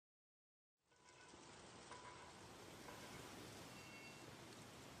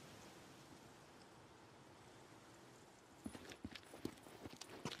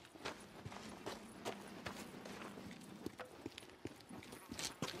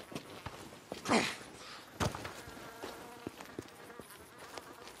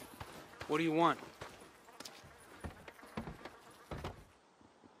What do you want?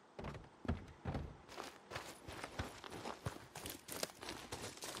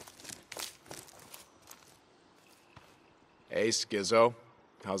 Hey, Skizzo.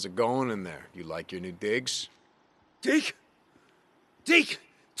 How's it going in there? You like your new digs? Deke? Deke!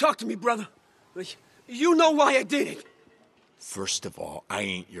 Talk to me, brother. You know why I did it. First of all, I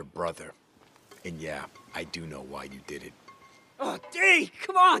ain't your brother. And yeah, I do know why you did it. Oh, Deke!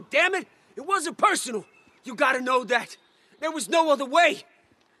 Come on, damn it! It wasn't personal. You gotta know that. There was no other way.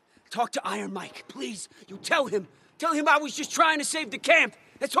 Talk to Iron Mike, please. You tell him. Tell him I was just trying to save the camp.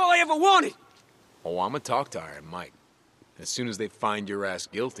 That's all I ever wanted. Oh, I'm gonna talk to Iron Mike. As soon as they find your ass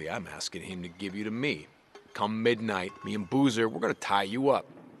guilty, I'm asking him to give you to me. Come midnight, me and Boozer, we're gonna tie you up.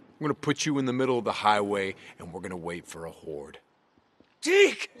 We're gonna put you in the middle of the highway, and we're gonna wait for a horde.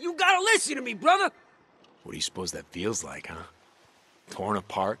 Deke, you gotta listen to me, brother. What do you suppose that feels like, huh? Torn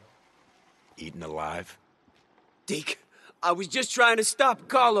apart? Eaten alive? Deke, I was just trying to stop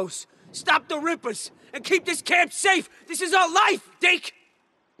Carlos. Stop the Rippers, and keep this camp safe. This is our life, Deke.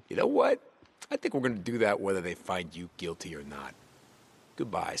 You know what? I think we're gonna do that whether they find you guilty or not.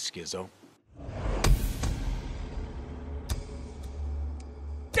 Goodbye, Skizzo.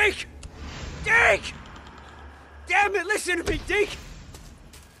 Deke! Deke! Damn it, listen to me, Deke!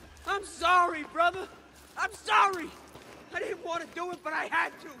 I'm sorry, brother. I'm sorry. I didn't want to do it, but I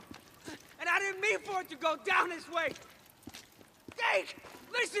had to. And I didn't mean for it to go down this way. Deke!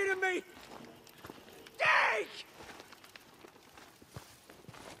 Listen to me! Deke!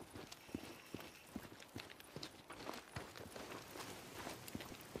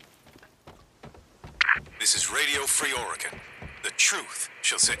 This is Radio Free Oregon. The truth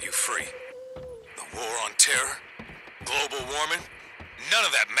shall set you free. The war on terror, global warming, none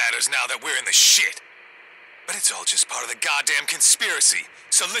of that matters now that we're in the shit. But it's all just part of the goddamn conspiracy,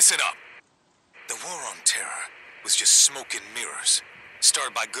 so listen up. The war on terror was just smoke and mirrors,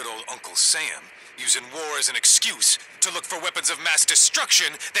 started by good old Uncle Sam, using war as an excuse to look for weapons of mass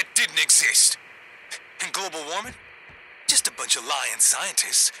destruction that didn't exist. And global warming? Just a bunch of lying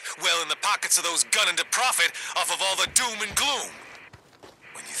scientists, well in the pockets of those gunning to profit off of all the doom and gloom.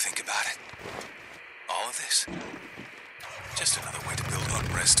 When you think about it, all of this, just another way to build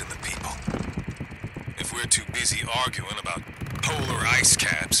unrest in the people. If we're too busy arguing about polar ice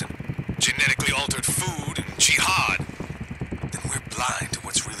caps and genetically altered food and jihad, then we're blind to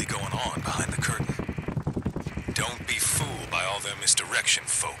what's really going on behind the curtain. Don't be fooled by all their misdirection,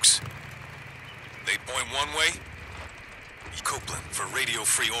 folks. They point one way, Copeland for Radio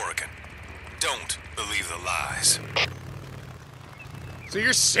Free Oregon. Don't believe the lies. So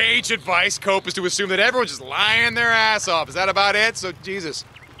your sage advice, Cope, is to assume that everyone's just lying their ass off. Is that about it? So, Jesus.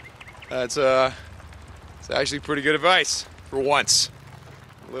 It's actually pretty good advice. For once.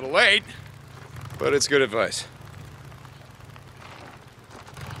 A little late, but it's good advice.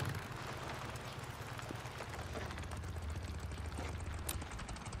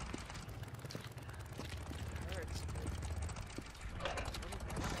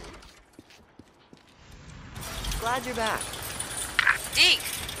 Glad you're back. Deke,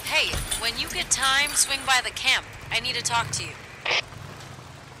 hey, when you get time, swing by the camp. I need to talk to you.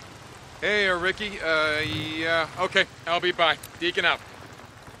 Hey, Ricky. Yeah, okay. I'll be by. Deacon out.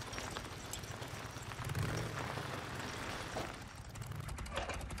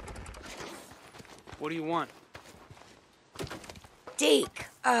 What do you want? Deke,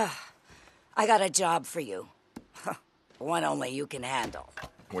 I got a job for you. One only you can handle.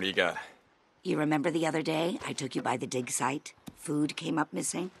 What do you got? You remember the other day I took you by the dig site? Food came up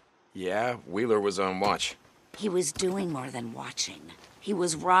missing? Yeah, Wheeler was on watch. He was doing more than watching. He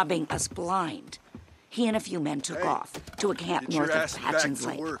was robbing us blind. He and a few men took off to a camp north of Patchen's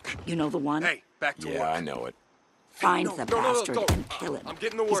Lake. You know the one? Hey, back to work. Yeah, I know it. Find the bastard and kill him. I'm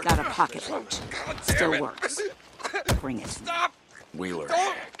getting to He's work. got a pocket watch. God damn Still it. works. Bring it. Stop! Wheeler.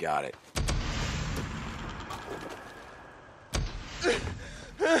 Got it.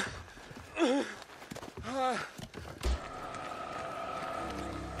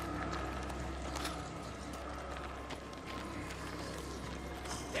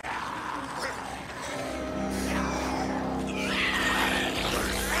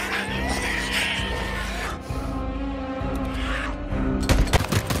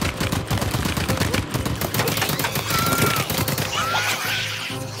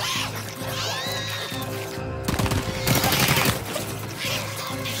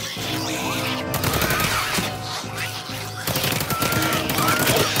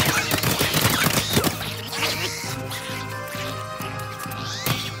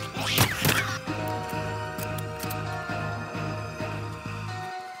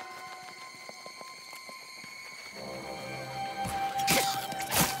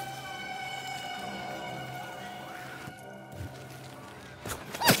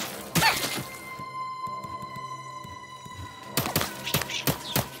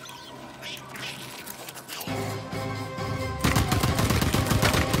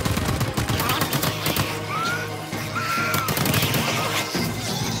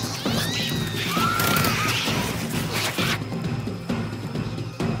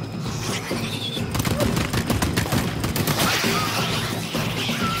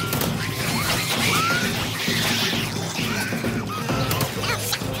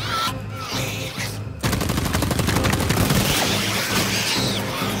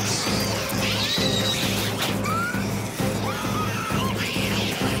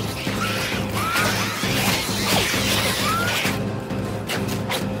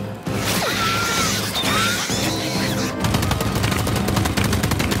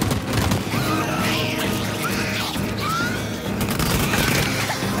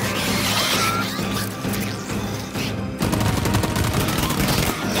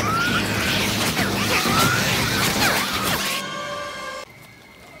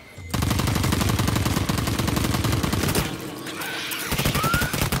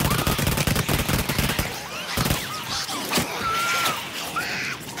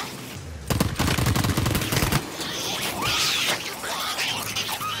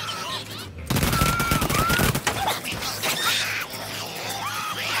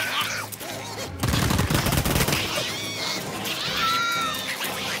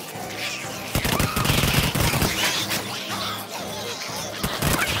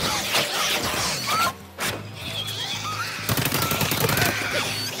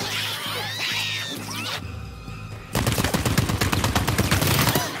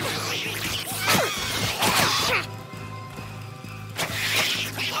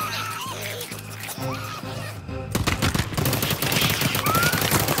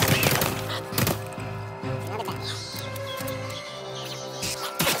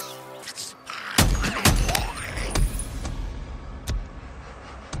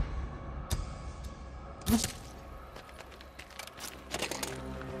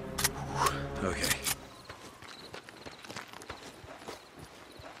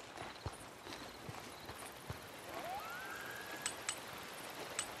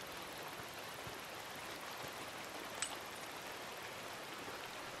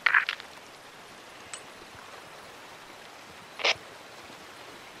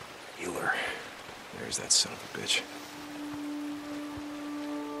 Wheeler. There's that son of a bitch.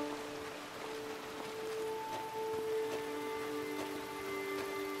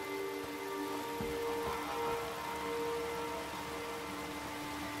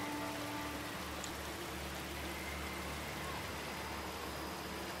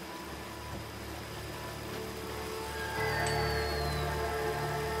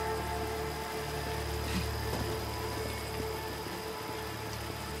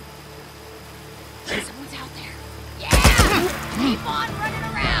 Someone's out there. Yeah! Keep on running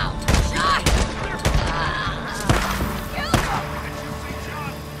around! Shot! Kill them!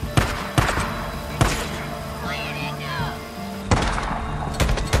 Play it in now!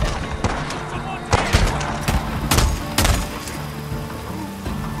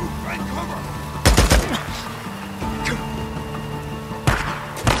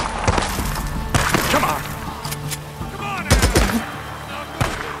 Come on!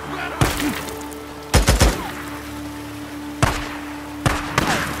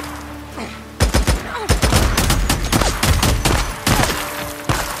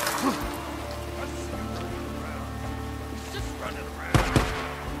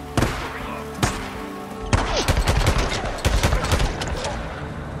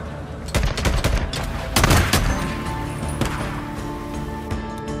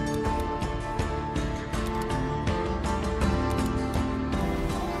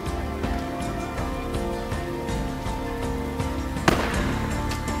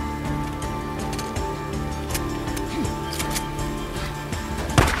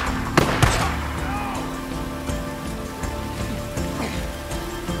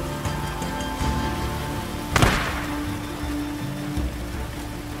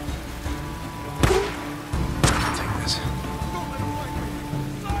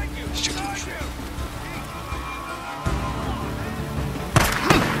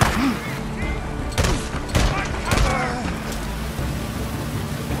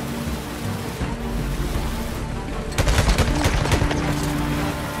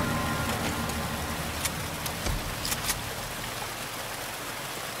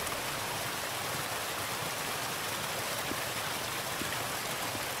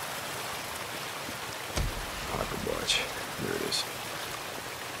 Watch. There it is.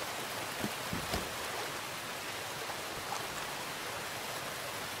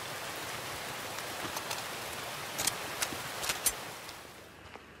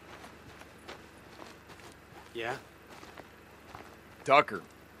 Yeah? Tucker.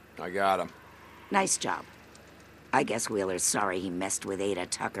 I got him. Nice job. I guess Wheeler's sorry he messed with Ada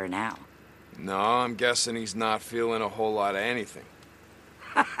Tucker now. No, I'm guessing he's not feeling a whole lot of anything.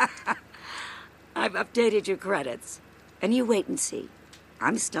 I've updated your credits. And you wait and see.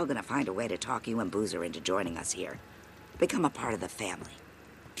 I'm still gonna find a way to talk you and Boozer into joining us here. Become a part of the family.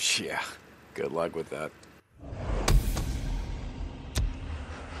 Yeah, good luck with that.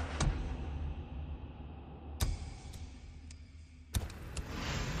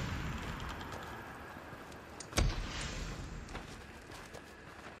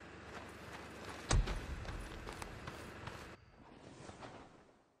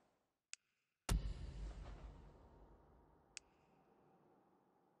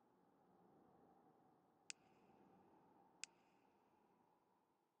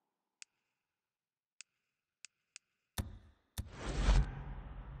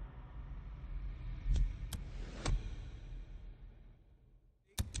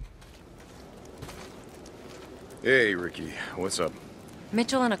 Hey, Ricky. What's up?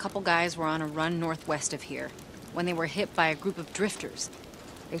 Mitchell and a couple guys were on a run northwest of here when they were hit by a group of drifters.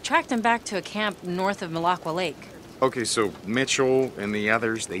 They tracked them back to a camp north of Malacqua Lake. Okay, so Mitchell and the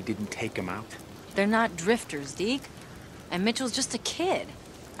others, they didn't take him out? They're not drifters, Deke. And Mitchell's just a kid.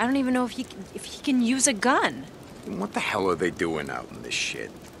 I don't even know if he can use a gun. What the hell are they doing out in this shit?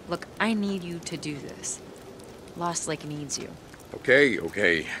 Look, I need you to do this. Lost Lake needs you.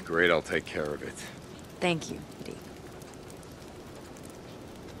 Okay, great, I'll take care of it. Thank you, Deke.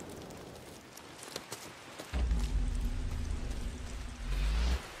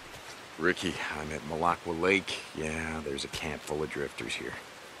 Ricky, I'm at Malacqua Lake. Yeah, there's a camp full of drifters here.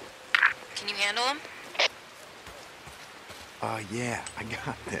 Can you handle them? Yeah, I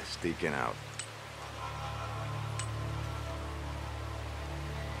got this, Deacon out.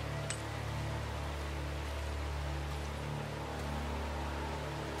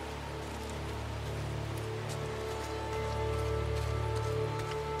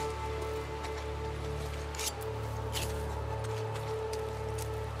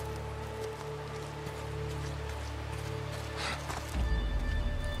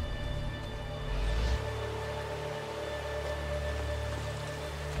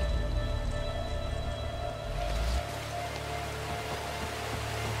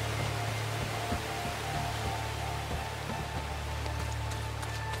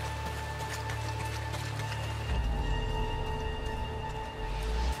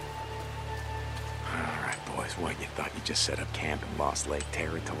 So what, you thought you just set up camp in Lost Lake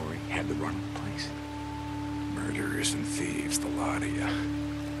territory, had to run the place? Murderers and thieves, the lot of you.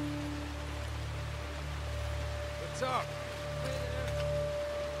 What's up?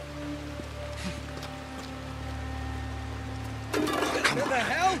 What the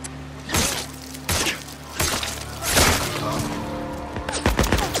hell?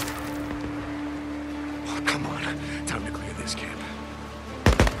 Oh, come on. Time to clear this camp.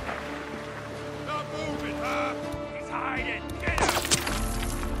 Not moving, huh? He's hiding. Get him!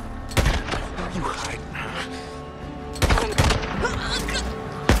 You hiding, huh?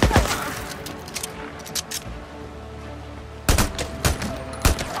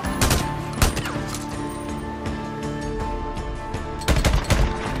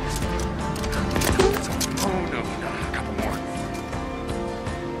 Oh, no, a couple more.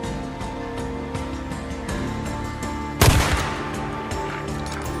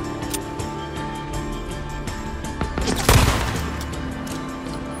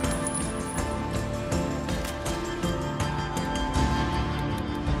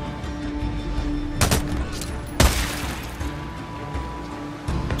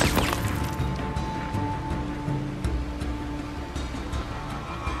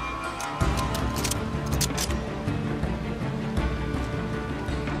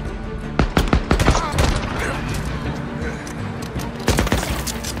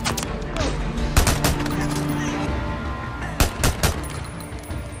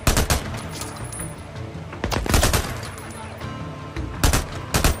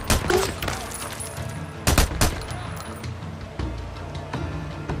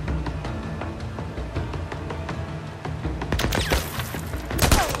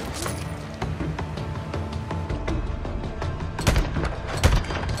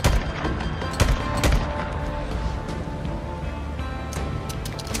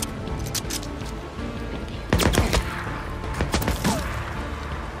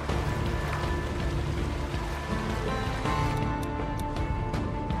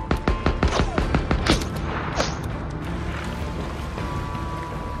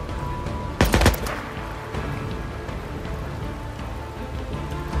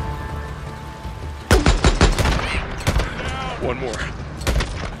 One more.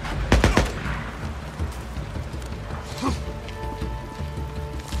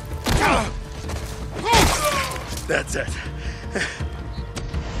 That's it.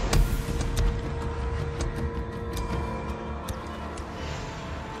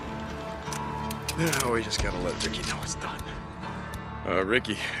 Now we just gotta let Ricky know it's done.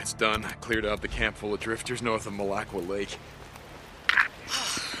 Ricky, it's done. I cleared out the camp full of drifters north of Malacqua Lake.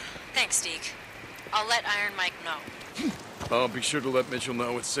 Thanks, Deke. I'll let Iron Mike know. I'll be sure to let Mitchell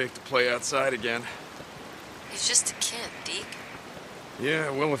know it's safe to play outside again. He's just a kid, Deke.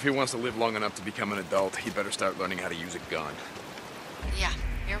 Yeah, well, if he wants to live long enough to become an adult, he better start learning how to use a gun. Yeah,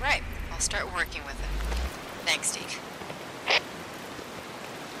 you're right. I'll start working with it. Thanks, Deke.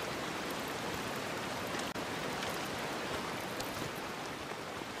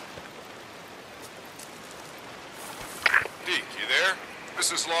 Deke, you there?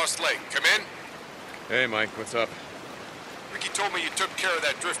 This is Lost Lake. Come in. Hey, Mike, what's up? Ricky told me you took care of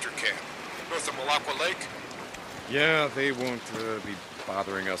that drifter camp, north of Malacqua Lake. Yeah, they won't be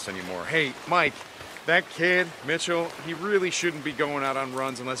bothering us anymore. Hey, Mike, that kid, Mitchell, he really shouldn't be going out on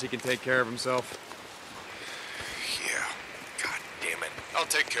runs unless he can take care of himself. Yeah. God damn it. I'll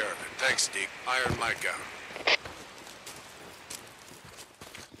take care of it. Thanks, Deke. Iron Mike out.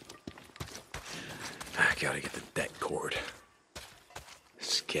 I gotta get the det cord.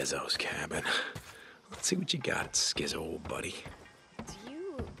 Skizzo's cabin. Let's see what you got, Skizzo, old buddy. Do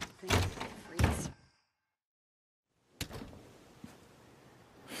you think freaks?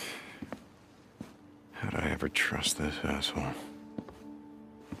 How'd I ever trust this asshole?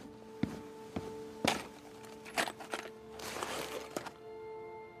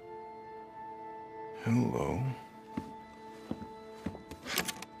 Hello?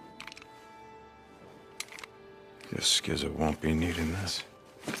 Guess Skizzo won't be needing this.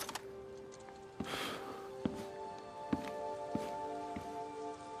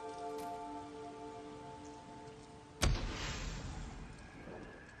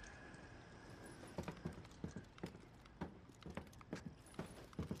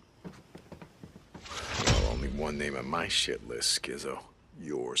 Well, only one name on my shit list, Skizzo.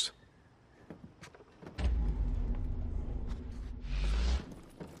 Yours.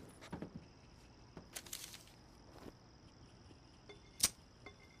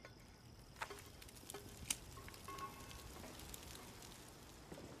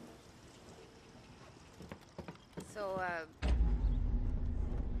 So,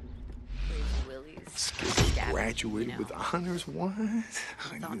 Crazy Willie's Skizzo graduated with honors. What? I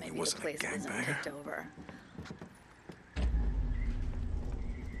Thought knew maybe he the wasn't a place wasn't gangbanger. picked over.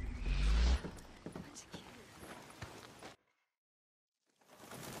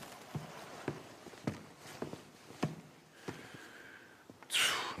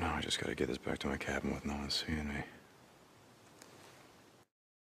 Now I just gotta get this back to my cabin with no one seeing me.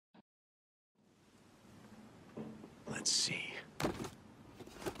 Let's see.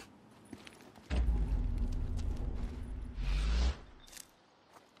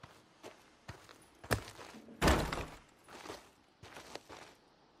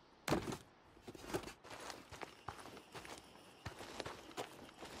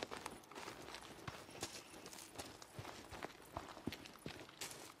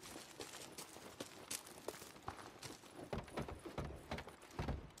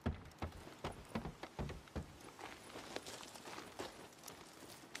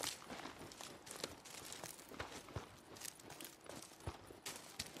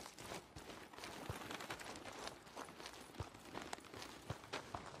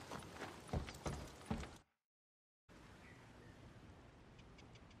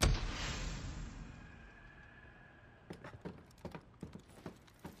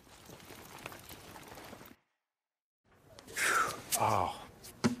 Oh.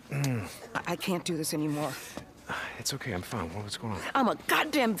 I can't do this anymore. It's okay, I'm fine. What's going on? I'm a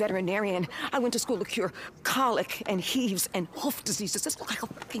goddamn veterinarian. I went to school to cure colic and heaves and hoof diseases. Does this look like a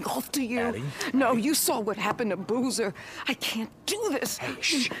fucking hoof to you? Addie? No, you saw what happened to Boozer. I can't do this. Hey,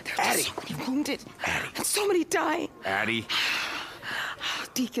 shh. There's Addie. so many wounded. Addie. And so many dying. Addie.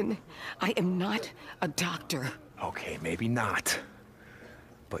 Deacon, I am not a doctor. Okay, maybe not.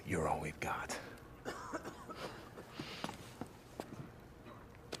 But you're all we've got.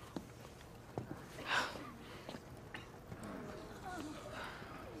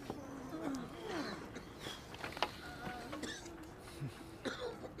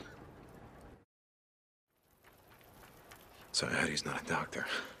 So Addie's not a doctor,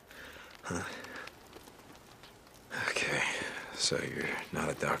 huh? Okay, so you're not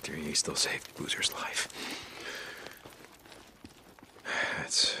a doctor and you still saved Boozer's life.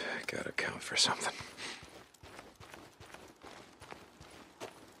 That's gotta count for something.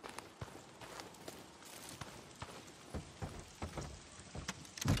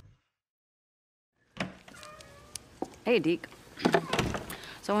 Hey, Deke.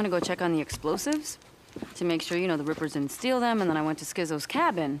 So I want to go check on the explosives to make sure, the Rippers didn't steal them, and then I went to Skizzo's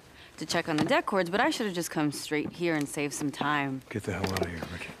cabin to check on the deck cords, but I should have just come straight here and saved some time. Get the hell out of here,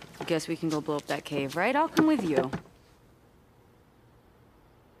 Ricky. Guess we can go blow up that cave, right? I'll come with you.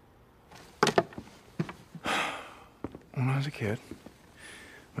 When I was a kid,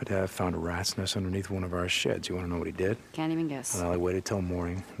 my dad found a rat's nest underneath one of our sheds. You want to know what he did? Can't even guess. Well, I waited till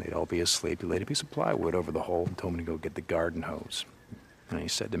morning. They'd all be asleep. He laid a piece of plywood over the hole and told me to go get the garden hose. And he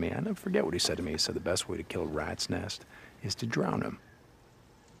said to me, I never forget what he said to me. He said the best way to kill a rat's nest is to drown him.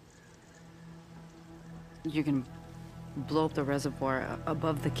 You can blow up the reservoir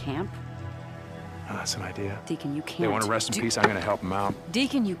above the camp? Oh, that's an idea. Deacon, you can't. They want to rest in peace. I'm going to help them out.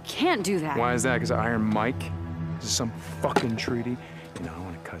 Deacon, you can't do that. Why is that? Because Iron Mike? This is some fucking treaty? I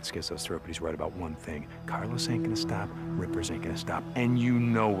want to cut Skizzo's throat, but he's right about one thing. Carlos ain't going to stop. Rippers ain't going to stop. And you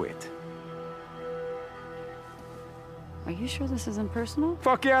know it. Are you sure this isn't personal?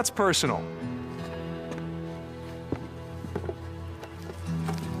 Fuck yeah, it's personal.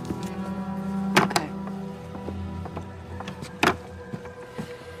 Okay.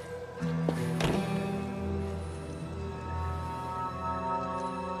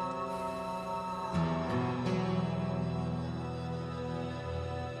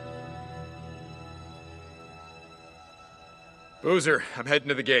 Boozer, I'm heading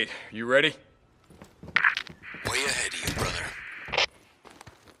to the gate. You ready? Way ahead of you, brother.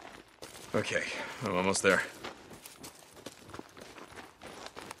 Okay, I'm almost there.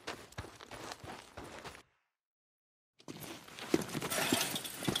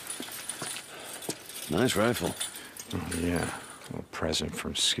 Nice rifle. Oh, yeah. A little present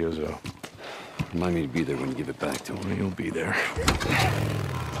from Skizzo. Remind me to be there when you give it back to him. Well, you'll be there.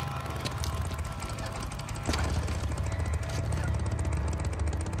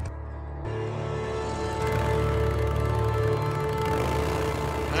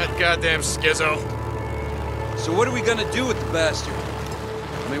 That goddamn Skizzo. So what are we gonna do with the bastard?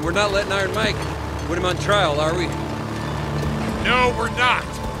 I mean, we're not letting Iron Mike put him on trial, are we? No, we're not.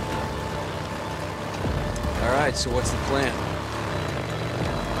 All right, so what's the plan?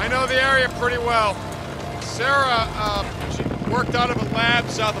 I know the area pretty well. Sarah, she worked out of a lab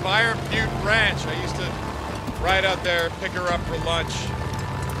south of Iron Butte Ranch. I used to ride out there, pick her up for lunch.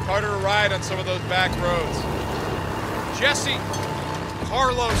 Caught her a ride on some of those back roads. Jesse,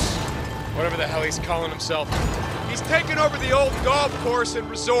 Carlos, whatever the hell he's calling himself. He's taken over the old golf course and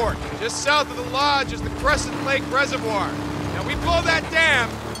resort. Just south of the lodge is the Crescent Lake Reservoir. Now we blow that dam,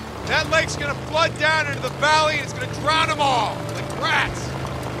 that lake's gonna flood down into the valley and it's gonna drown them all, like rats.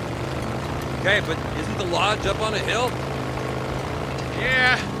 Okay, but isn't the lodge up on a hill?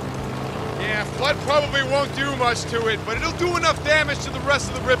 Yeah, flood probably won't do much to it, but it'll do enough damage to the rest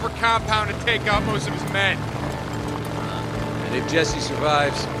of the Ripper compound to take out most of his men. And if Jesse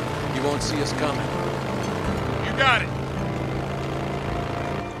survives, he won't see us coming. You got it.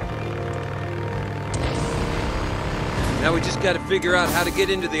 Now we just gotta figure out how to get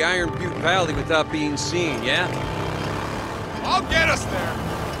into the Iron Butte Valley without being seen, yeah? I'll get us there.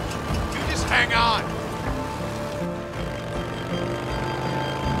 You just hang on.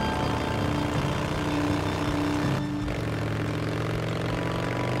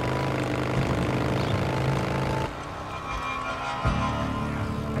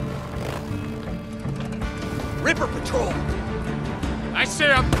 Ripper Patrol! I see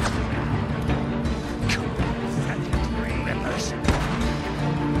him.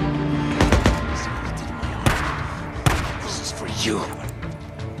 This is for you.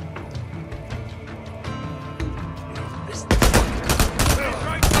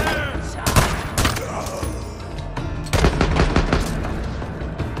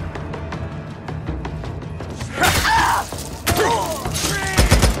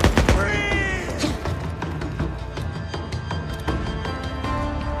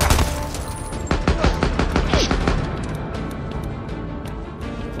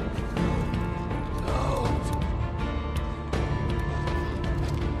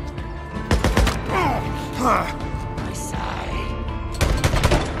 I sigh.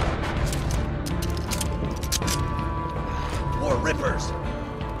 More Rippers!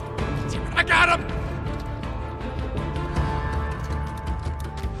 I got him!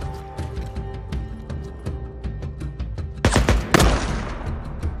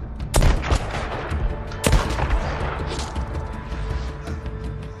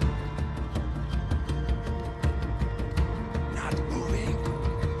 Not moving.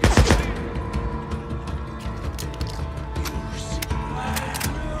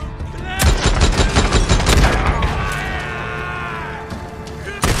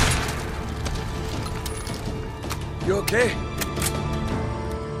 You okay?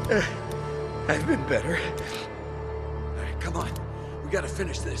 I've been better. All right, come on. We gotta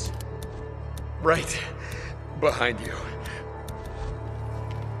finish this. Right behind you.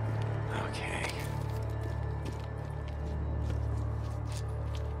 Okay.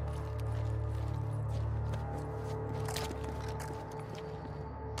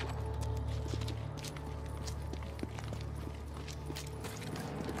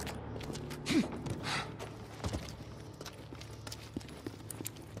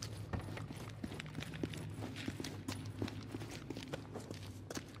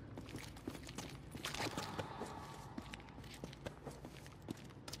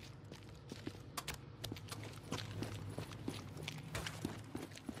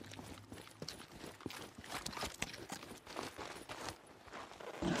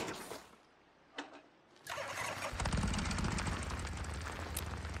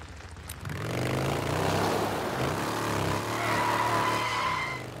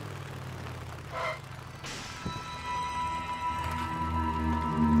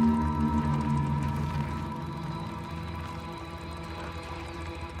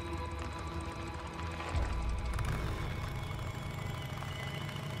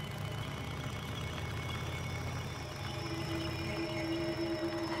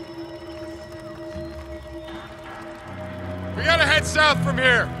 We gotta head south from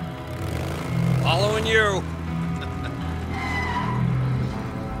here. Following you.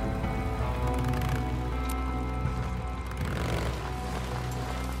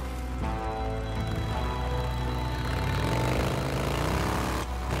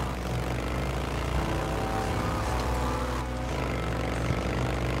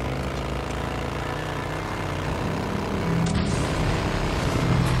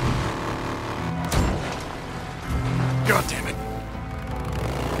 God damn it.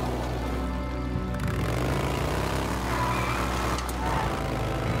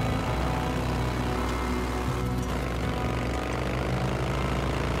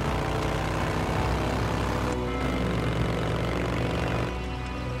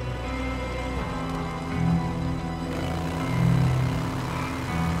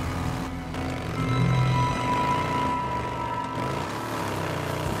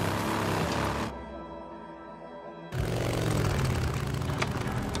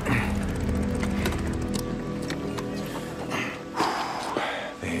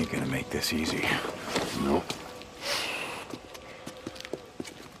 this easy. Nope.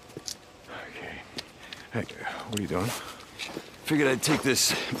 Okay. Hey, what are you doing? Figured I'd take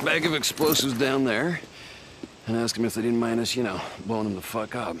this bag of explosives down there and ask them if they didn't mind us, you know, blowing them the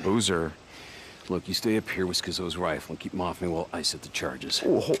fuck up. Boozer. Look, you stay up here with Skizzo's rifle and keep them off me while I set the charges.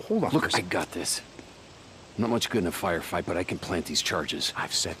 Oh, hold on. Look, I got this. I'm not much good in a firefight, but I can plant these charges.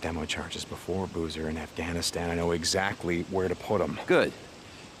 I've set demo charges before, Boozer, in Afghanistan. I know exactly where to put them. Good.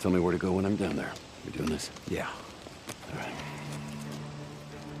 Tell me where to go when I'm down there. We doing this? Yeah. All right.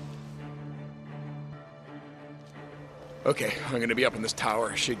 Okay, I'm gonna be up in this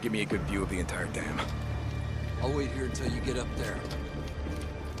tower. Should give me a good view of the entire dam. I'll wait here until you get up there.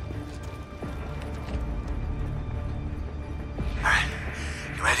 All right,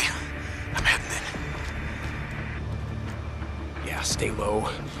 you ready? I'm heading in. Yeah, stay low,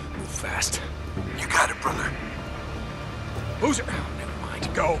 move fast. You got it, brother. Boozer! Oh, never mind.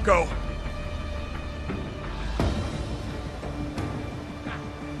 Go, go!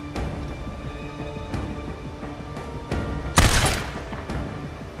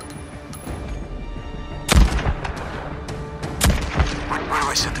 Where do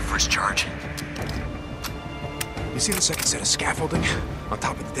I set the first charge? You see the second set of scaffolding on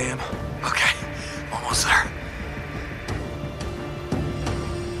top of the dam? Okay, almost there.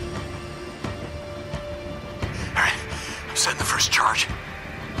 All right, I'm setting the first charge.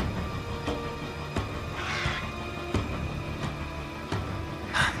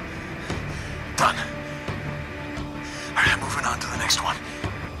 Done. All right, moving on to the next one.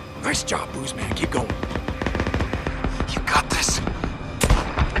 Nice job, Booze, man. Keep going. You got this.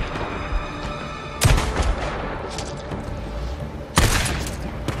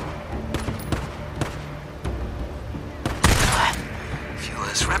 Few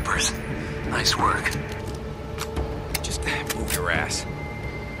less rippers. Nice work. Just move your ass.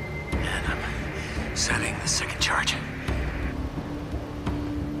 And I'm setting the second charge.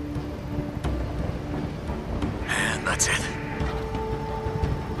 And that's it.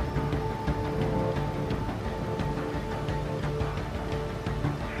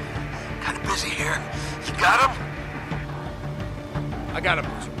 Kind of busy here. You got him? I got him,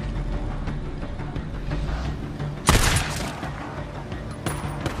 Boozer.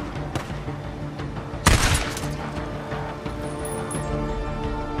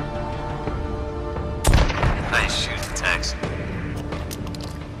 Nice shooting, Tex.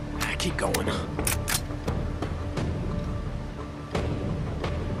 Keep going.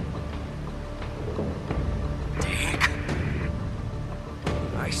 Deke.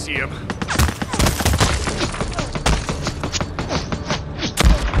 I see him.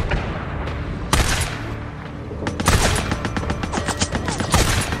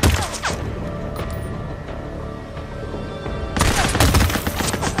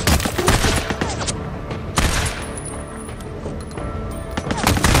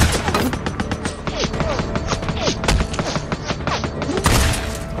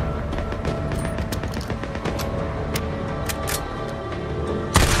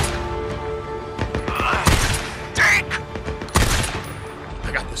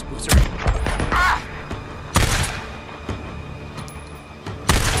 I got this, Boozer.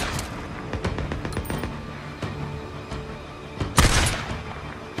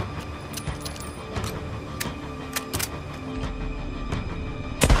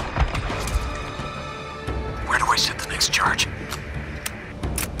 Where do I set the next charge?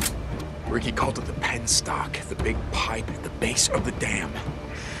 Ricky called it the penstock, the big pipe at the base of the dam.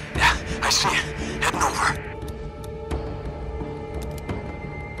 Yeah, I see it. Heading over.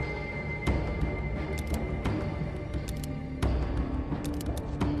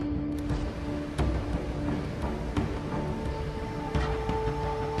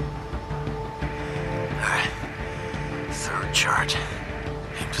 Alright. Third charge.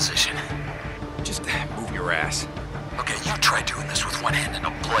 In position. Just move your ass. Okay, you try doing this with one hand and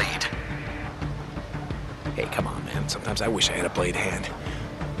a blade. Hey, come on, man. Sometimes I wish I had a blade hand.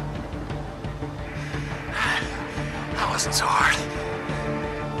 That wasn't so hard.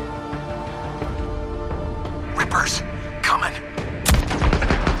 Rippers, coming.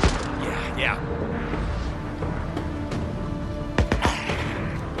 Yeah.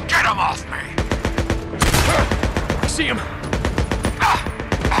 Get him off me. I see him.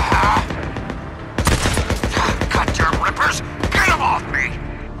 Goddamn rippers, get him off me.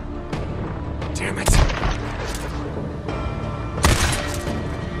 Damn it.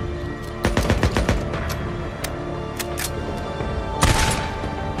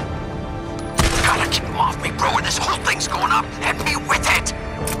 Gotta keep him off me, bro, and this whole thing's going up, and me with it.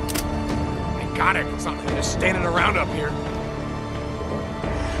 I got it. It's not like I'm just standing around up here.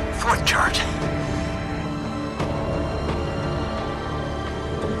 fourth charge.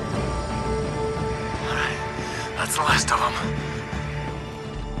 Alright, that's the last of them.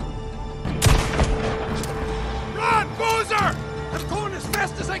 Run, Boozer! I'm going as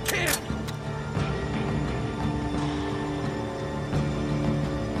fast as I can!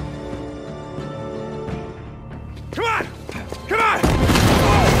 Come on! Come on!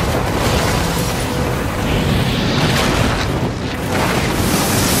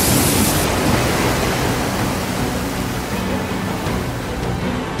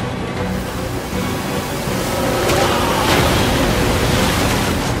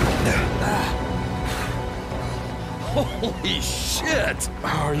 Holy shit!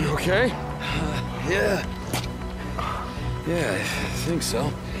 Are you okay? Yeah. Yeah, I think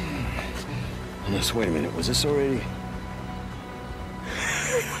so. Unless, wait a minute, was this already...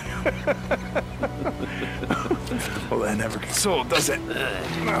 Well, that never gets sold, does it?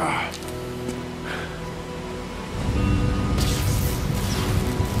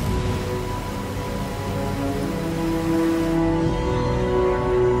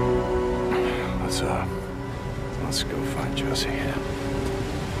 Let's go find Jesse.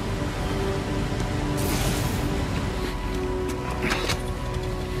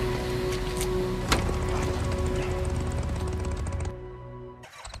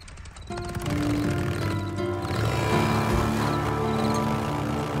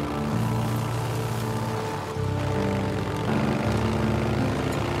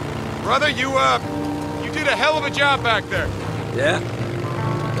 Brother, you did a hell of a job back there. Yeah?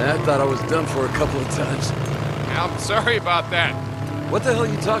 I thought I was done for a couple of times. I'm sorry about that. What the hell are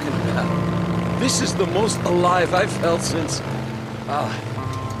you talking about? This is the most alive I've felt since...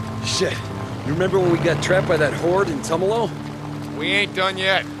 shit. You remember when we got trapped by that horde in Tumalo? We ain't done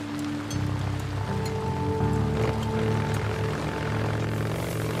yet.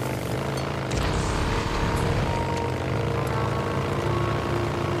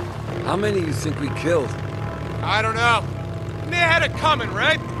 How many you think we killed? I don't know. They had it coming,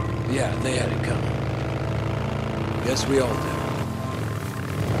 right? Yeah, they had it coming. Guess we all did.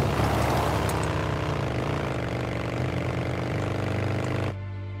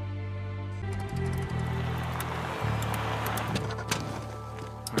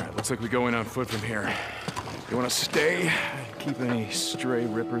 Alright, looks like we go in on foot from here. You wanna stay? Keep any stray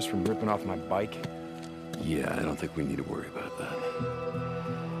rippers from ripping off my bike? Yeah, I don't think we need to worry about that.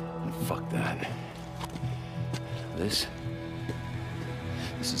 And fuck that. This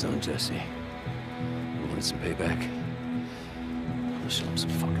is on Jesse. You wanted some payback? I'll show him some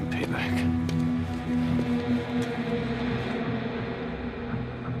fucking payback.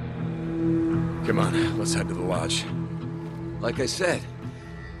 Come on, let's head to the lodge. Like I said,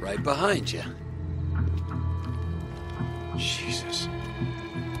 right behind you. Jesus.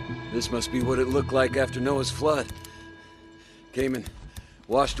 This must be what it looked like after Noah's flood. Came and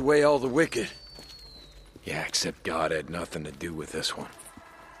washed away all the wicked. Yeah, except God had nothing to do with this one.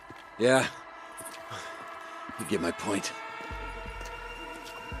 Yeah. You get my point.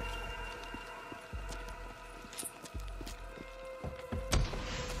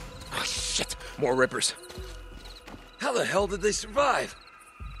 Oh, shit! More rippers. How the hell did they survive?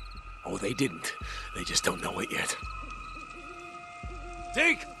 Oh, they didn't. They just don't know it yet.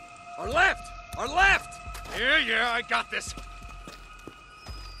 Deke! Our left! Our left! Yeah, I got this.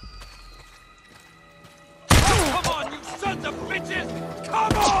 Oh, come on, you sons of bitches!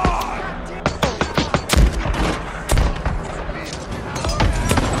 Come on!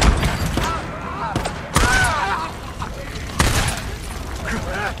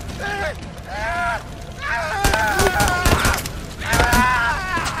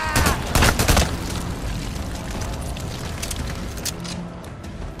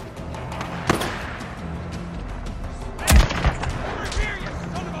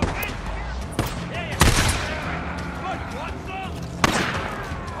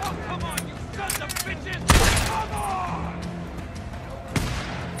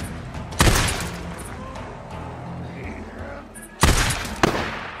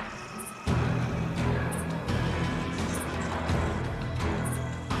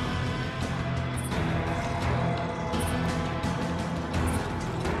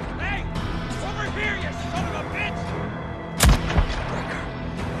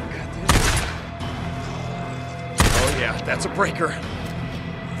 That's a breaker.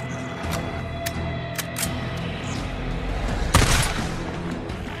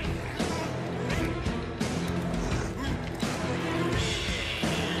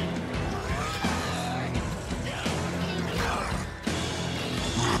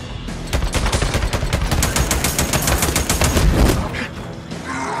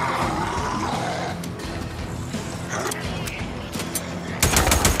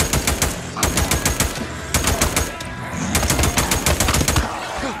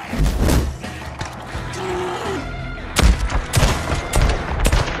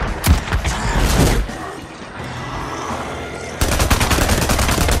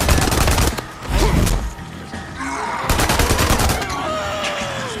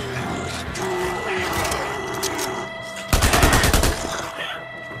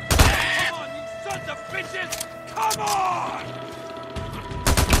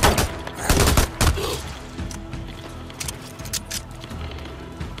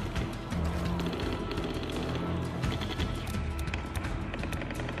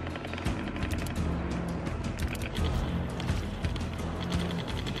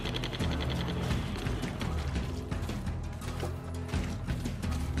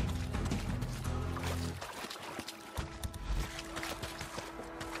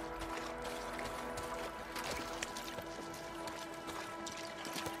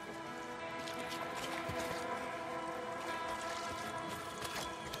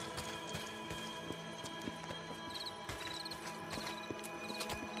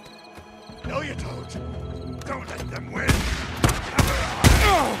 No, you don't. Don't let them win.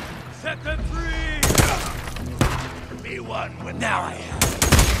 Set them free! Be one with Now I am.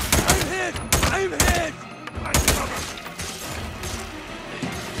 I'm hit! I'm hit!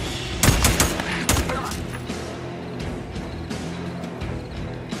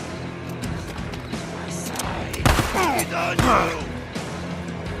 He's on you!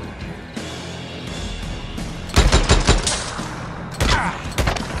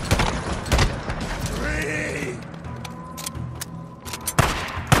 Free!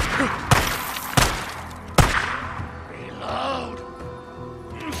 Reload!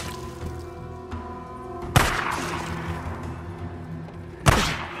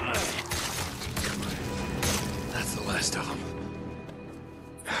 That's the last of them.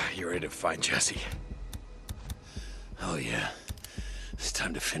 You ready to find Jesse? Oh, yeah. It's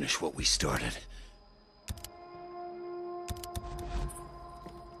time to finish what we started.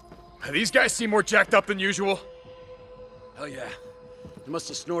 These guys seem more jacked up than usual. Hell yeah. They must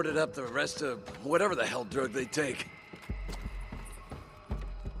have snorted up the rest of whatever the hell drug they take.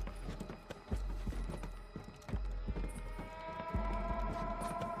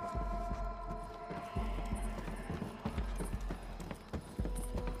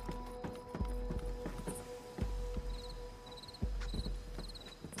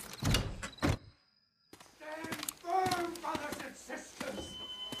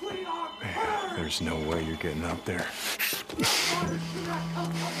 There's no way you're getting up there.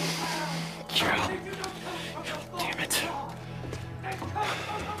 Carol. Damn it.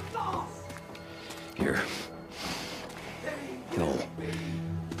 Here. No.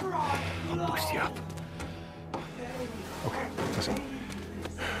 I'll boost you up. Okay, listen.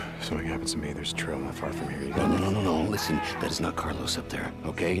 If something happens to me, there's a trail not far from here. No. Listen, that is not Carlos up there,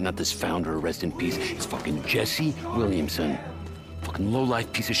 okay? Not this founder, rest in peace. It's fucking Jesse Williamson. Fucking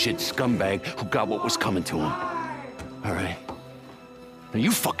low-life piece of shit scumbag who got what was coming to him. All right? Now you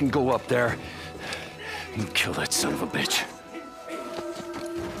fucking go up there. You kill that son of a bitch.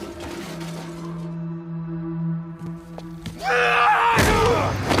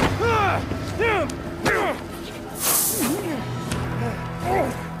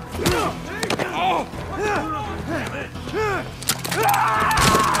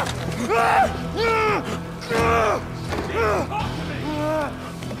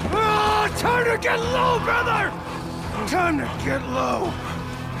 Time to get low, brother! Time to get low!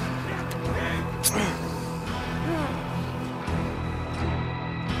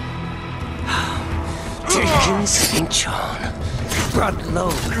 Deacon St. John, brought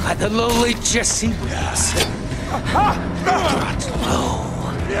low by the lowly Jesse Williamson. Brought low.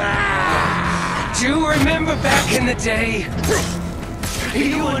 Do you remember back in the day?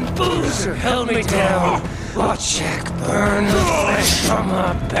 You and Boozer held me down. Watch Jack burn the flesh from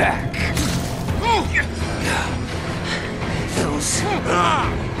my back. Those...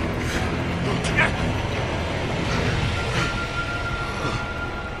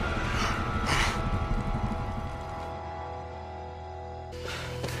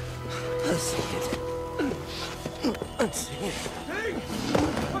 Let's see it. Hey!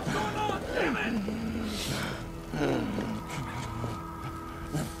 What's going on? Damn it!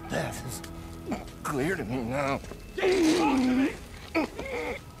 The path is clear to me now. Talk to me!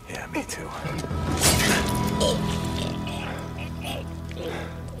 Yeah, me too.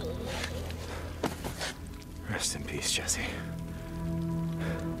 Rest in peace, Jesse.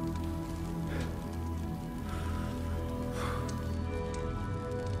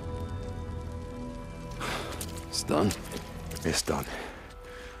 It's done? It's done.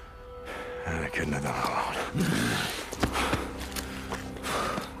 And I couldn't have done it alone.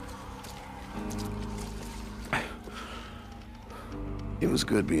 It was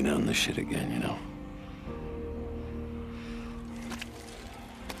good being out in the shit again, you know?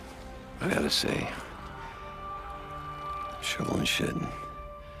 I gotta say, shoveling shit and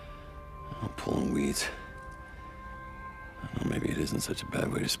pulling weeds. I don't know, maybe it isn't such a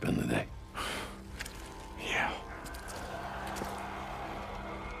bad way to spend the day. Yeah.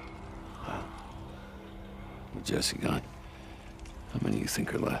 With Jesse gone, how many do you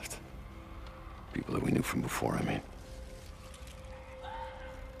think are left? People that we knew from before, I mean.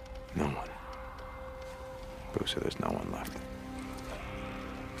 No one. Boozer, there's no one left.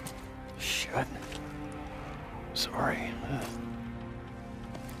 Shit. Sorry.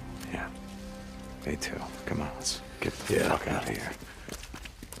 Yeah. Me too. Come on, let's get the Yeah. fuck out of here.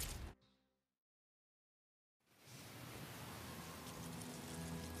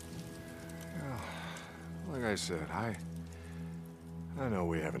 Like I said, I know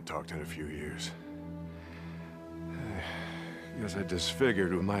we haven't talked in a few years. Guess I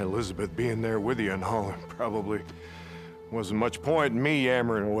disfigured with my Elizabeth being there with you and all. Probably wasn't much point in me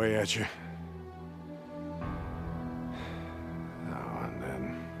yammering away at you.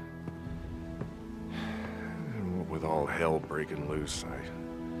 With all hell breaking loose, I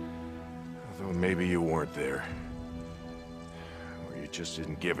thought maybe you weren't there. Or you just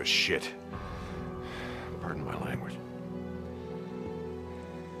didn't give a shit. Pardon my language.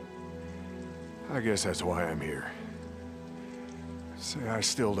 I guess that's why I'm here. Say, I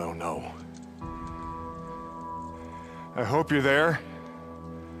still don't know. I hope you're there.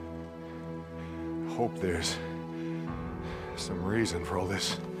 I hope there's some reason for all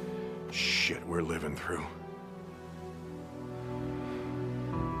this shit we're living through.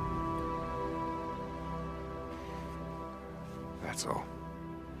 That's all.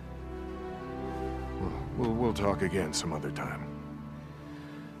 We'll talk again some other time.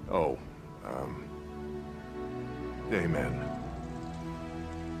 Oh, amen.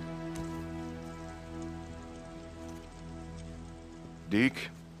 Deke?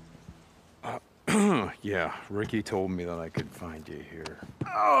 Yeah, Ricky told me that I could find you here.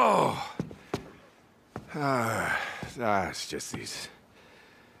 Oh! It's just these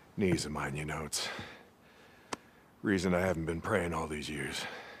knees of mine, you know. It's reason I haven't been praying all these years.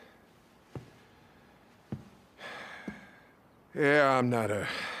 Yeah, I'm not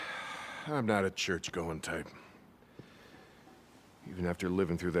a church-going type. Even after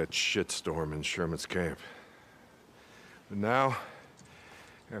living through that shitstorm in Sherman's camp. But now,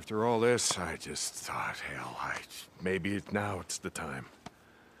 after all this, I just thought, hell, maybe now it's the time.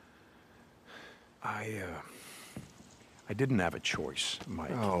 I didn't have a choice,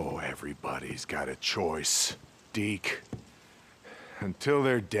 Mike. Oh, everybody's got a choice, Deke. Until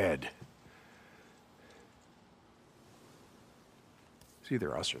they're dead. It's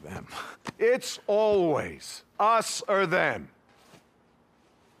either us or them. It's always us or them.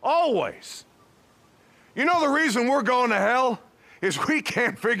 Always. You know the reason we're going to hell? Is we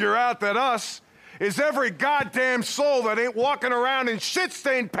can't figure out that us is every goddamn soul that ain't walking around in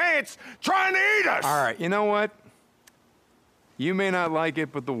shit-stained pants trying to eat us! All right, you know what? You may not like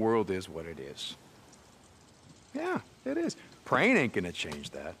it, but the world is what it is. Yeah, it is. Praying ain't gonna change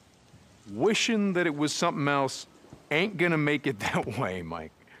that. Wishing that it was something else ain't gonna make it that way,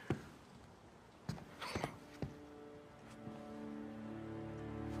 Mike.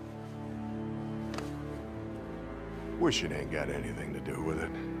 Wishing ain't got anything to do with it.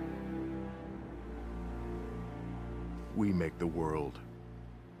 We make the world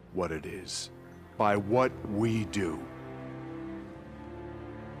what it is by what we do.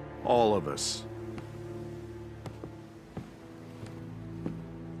 All of us.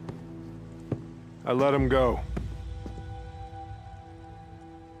 I let him go.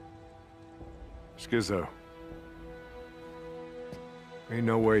 Skizzo. Ain't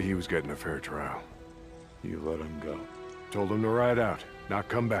no way he was getting a fair trial. You let him go. Told him to ride out, not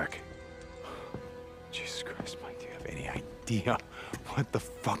come back. Jesus Christ, Mike, do you have any idea what the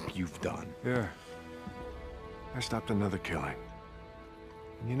fuck you've done? Yeah. I stopped another killing.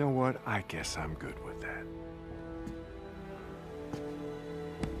 And you know what? I guess I'm good with that.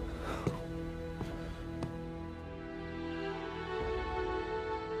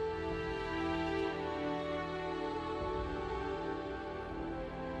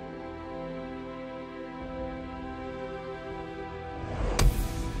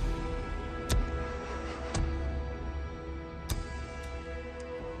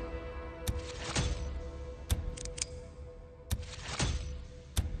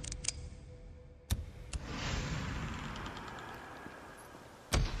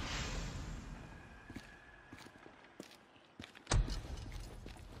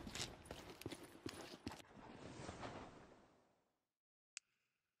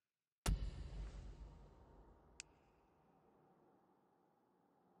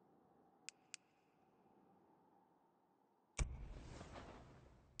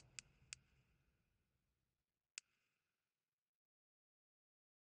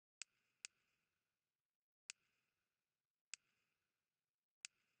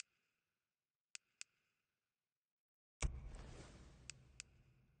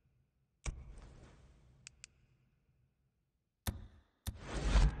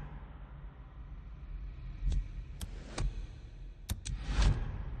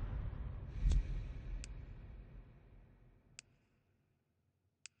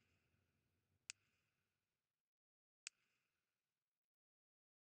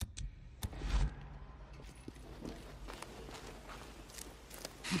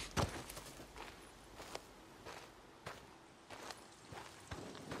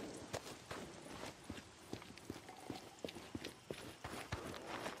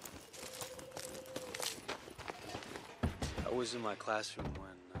 was in my classroom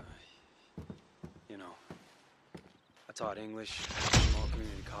when, you know, I taught English at a small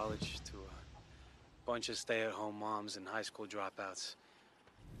community college to a bunch of stay-at-home moms and high school dropouts.